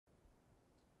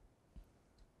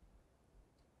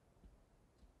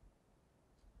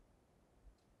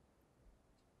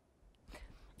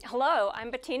Hello,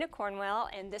 I'm Bettina Cornwell,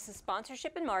 and this is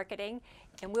Sponsorship and Marketing,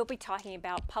 and we'll be talking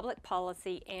about public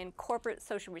policy and corporate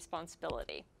social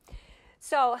responsibility.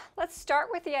 So let's start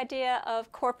with the idea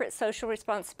of corporate social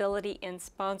responsibility in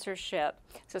sponsorship.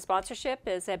 So sponsorship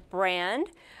is a brand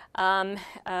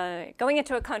going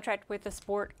into a contract with a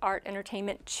sport, art,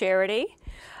 entertainment charity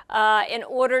in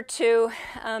order to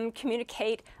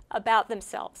communicate about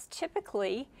themselves,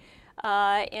 typically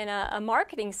in a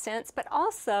marketing sense, but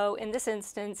also in this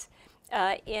instance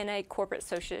in a corporate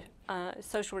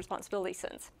social responsibility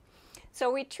sense.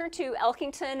 So we turn to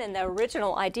Elkington and the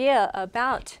original idea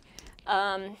about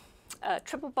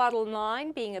triple bottom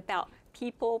line being about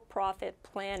people, profit,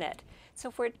 planet. So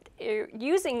if we're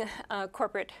using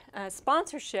corporate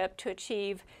sponsorship to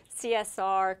achieve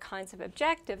CSR kinds of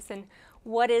objectives, then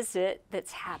what is it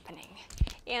that's happening?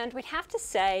 And we'd have to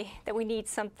say that we need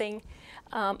something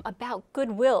about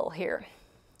goodwill here.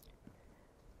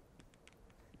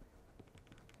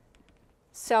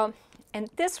 So, and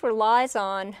this relies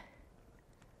on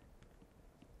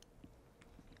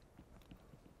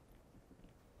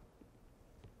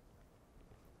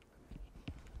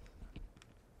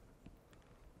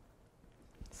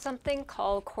something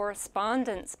called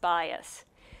correspondence bias.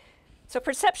 So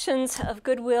perceptions of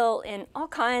goodwill in all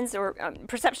kinds, or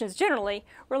perceptions generally,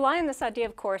 rely on this idea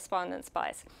of correspondence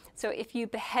bias. So if you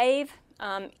behave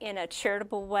in a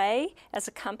charitable way as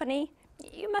a company,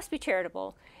 you must be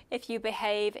charitable. If you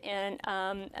behave in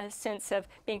a sense of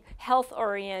being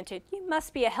health-oriented, you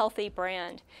must be a healthy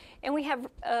brand. And we have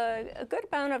a good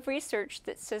amount of research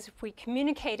that says if we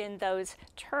communicate in those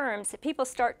terms, that people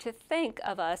start to think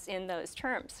of us in those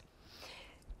terms.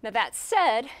 Now that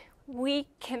said, we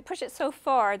can push it so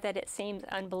far that it seems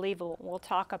unbelievable. We'll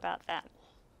talk about that.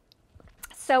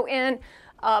 So in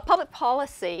public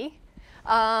policy,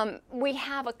 we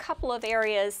have a couple of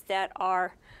areas that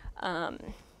are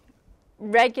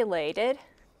regulated: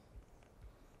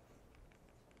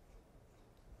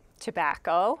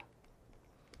 tobacco,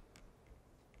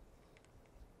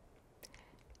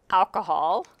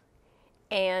 alcohol,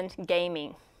 and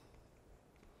gaming.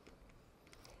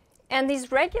 And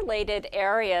these regulated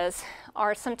areas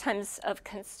are sometimes of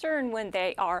concern when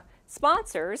they are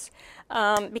sponsors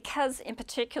because in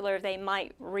particular they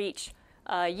might reach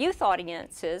youth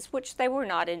audiences which they were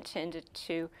not intended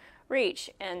to reach.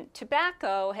 And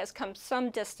tobacco has come some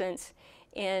distance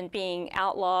in being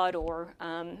outlawed or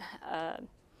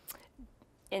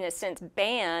in a sense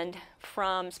banned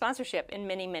from sponsorship in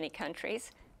many, many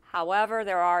countries. However,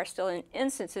 there are still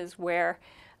instances where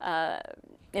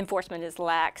enforcement is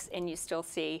lax and you still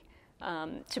see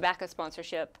tobacco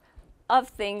sponsorship of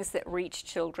things that reach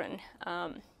children.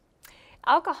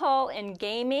 Alcohol and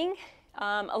gaming,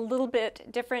 a little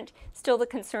bit different. Still the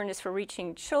concern is for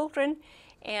reaching children,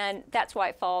 and that's why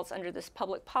it falls under this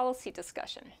public policy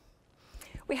discussion.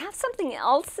 We have something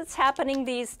else that's happening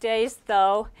these days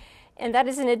though, and that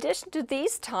is in addition to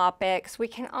these topics, we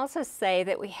can also say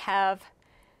that we have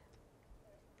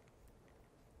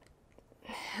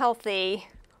healthy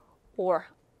or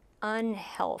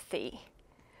unhealthy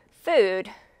food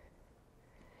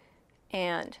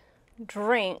and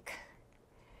drink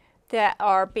that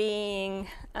are being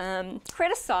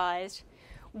criticized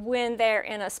when they're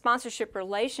in a sponsorship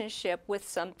relationship with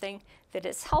something that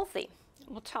is healthy.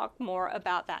 We'll talk more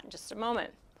about that in just a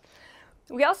moment.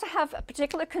 We also have a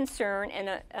particular concern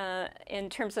in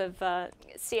terms of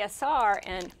CSR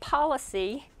and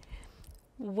policy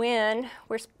when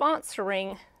we're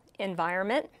sponsoring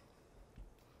environment,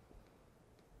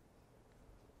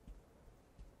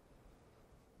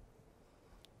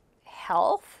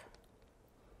 health,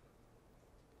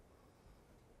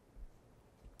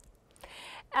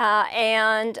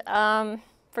 and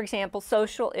for example,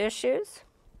 social issues.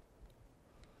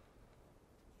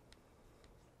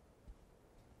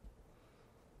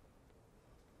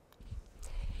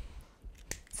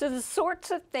 So the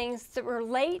sorts of things that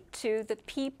relate to the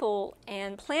people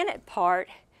and planet part,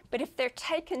 but if they're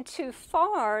taken too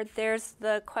far, there's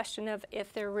the question of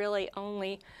if they're really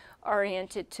only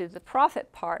oriented to the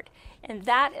profit part. And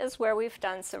that is where we've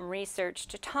done some research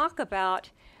to talk about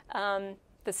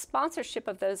the sponsorship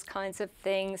of those kinds of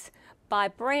things by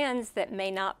brands that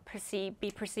may not be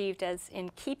perceived as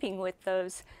in keeping with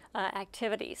those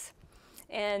activities.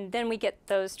 And then we get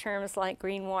those terms like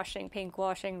greenwashing,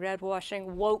 pinkwashing, redwashing,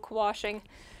 woke washing,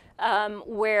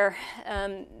 where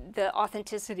the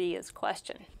authenticity is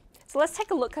questioned. So let's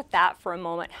take a look at that for a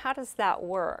moment. How does that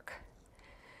work?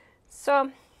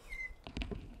 So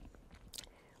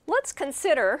let's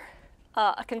consider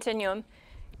a continuum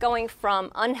going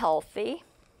from unhealthy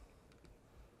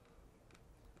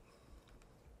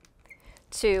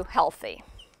to healthy.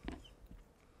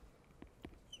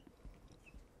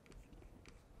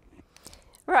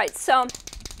 Right, so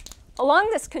along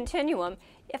this continuum,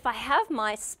 if I have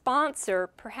my sponsor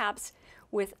perhaps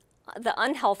with the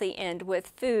unhealthy end,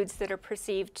 with foods that are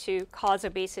perceived to cause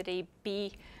obesity,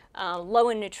 be low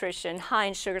in nutrition, high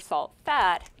in sugar, salt,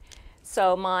 fat,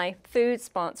 so my food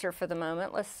sponsor for the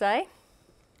moment, let's say,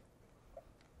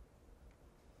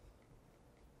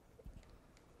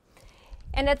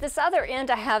 and at this other end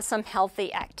I have some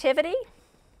healthy activity,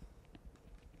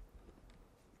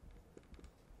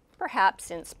 perhaps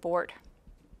in sport.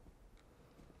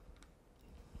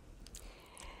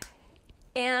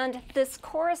 And this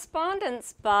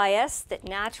correspondence bias that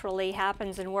naturally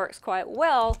happens and works quite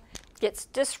well gets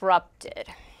disrupted.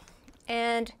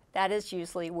 And that is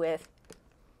usually with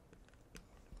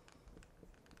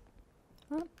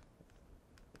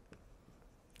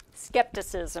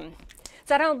skepticism.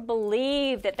 So I don't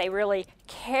believe that they really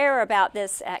care about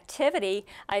this activity.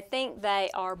 I think they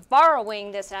are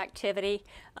borrowing this activity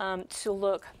to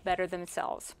look better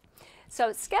themselves.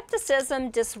 So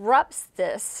skepticism disrupts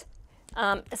this,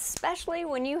 especially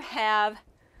when you have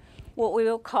what we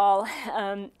will call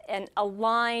an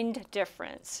aligned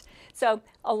difference. So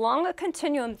along a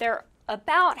continuum, they're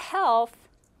about health,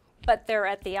 but they're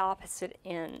at the opposite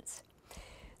ends.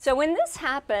 So when this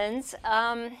happens,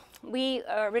 we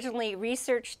originally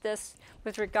researched this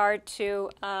with regard to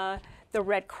the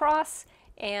Red Cross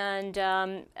and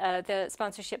the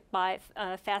sponsorship by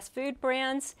fast food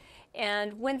brands.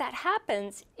 And when that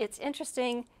happens, it's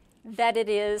interesting that it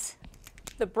is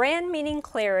the brand meaning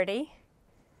clarity,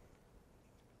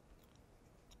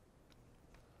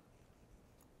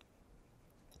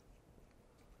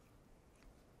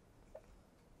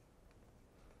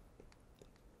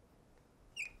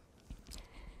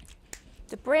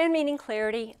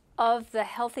 of the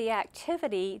healthy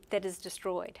activity that is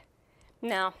destroyed.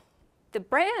 Now, the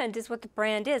brand is what the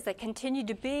brand is. They continue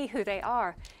to be who they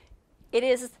are. It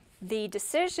is the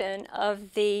decision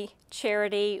of the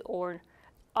charity or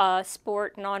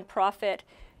sport nonprofit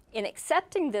in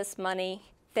accepting this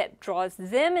money that draws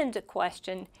them into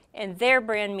question, and their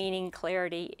brand meaning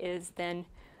clarity is then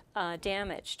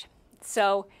damaged.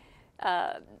 So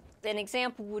an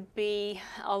example would be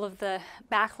all of the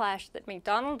backlash that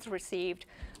McDonald's received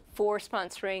for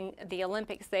sponsoring the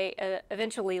Olympics. They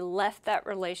eventually left that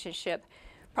relationship,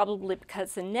 probably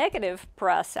because the negative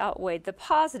press outweighed the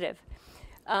positive.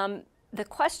 The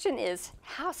question is,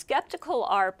 how skeptical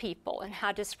are people and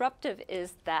how disruptive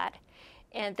is that?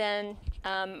 And then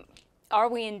are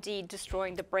we indeed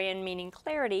destroying the brand meaning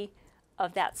clarity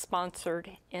of that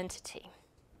sponsored entity?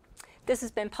 This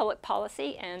has been Public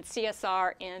Policy and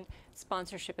CSR in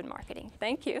Sponsorship and Marketing.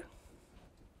 Thank you.